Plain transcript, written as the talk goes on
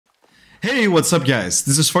Hey, what's up guys?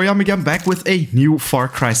 This is Foryam again, back with a new Far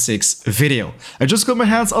Cry 6 video. I just got my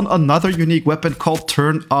hands on another unique weapon called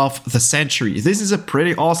Turn of the Century. This is a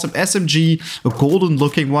pretty awesome SMG, a golden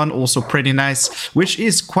looking one, also pretty nice, which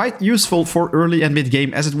is quite useful for early and mid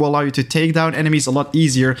game as it will allow you to take down enemies a lot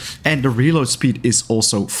easier and the reload speed is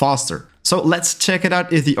also faster. So let's check it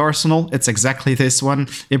out in the arsenal. It's exactly this one.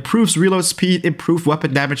 Improves reload speed, improved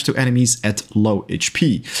weapon damage to enemies at low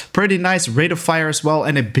HP. Pretty nice rate of fire as well,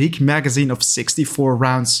 and a big magazine of 64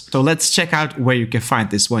 rounds. So let's check out where you can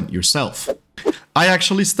find this one yourself. I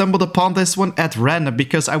actually stumbled upon this one at random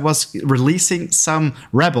because I was releasing some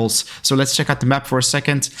rebels. So let's check out the map for a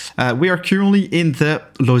second. We are currently in the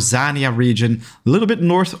Lozania region, a little bit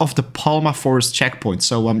north of the Palma Forest checkpoint.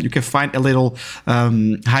 So you can find a little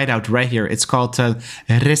hideout right here. It's called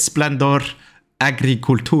Resplandor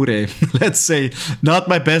Agriculture. Let's say not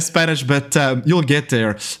my best Spanish, but you'll get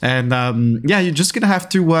there. And yeah, you're just gonna have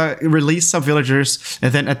to release some villagers,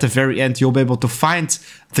 and then at the very end you'll be able to find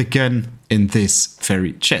the gun in this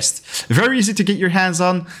very chest. Very easy to get your hands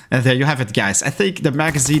on, and there you have it guys. I think the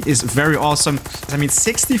magazine is very awesome. I mean,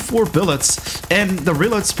 64 bullets, and the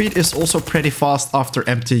reload speed is also pretty fast after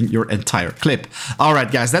emptying your entire clip. Alright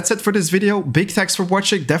guys, that's it for this video. Big thanks for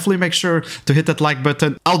watching. Definitely make sure to hit that like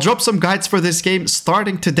button. I'll drop some guides for this game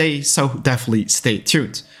starting today, so definitely stay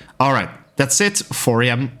tuned. Alright, that's it.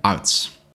 Foryam out.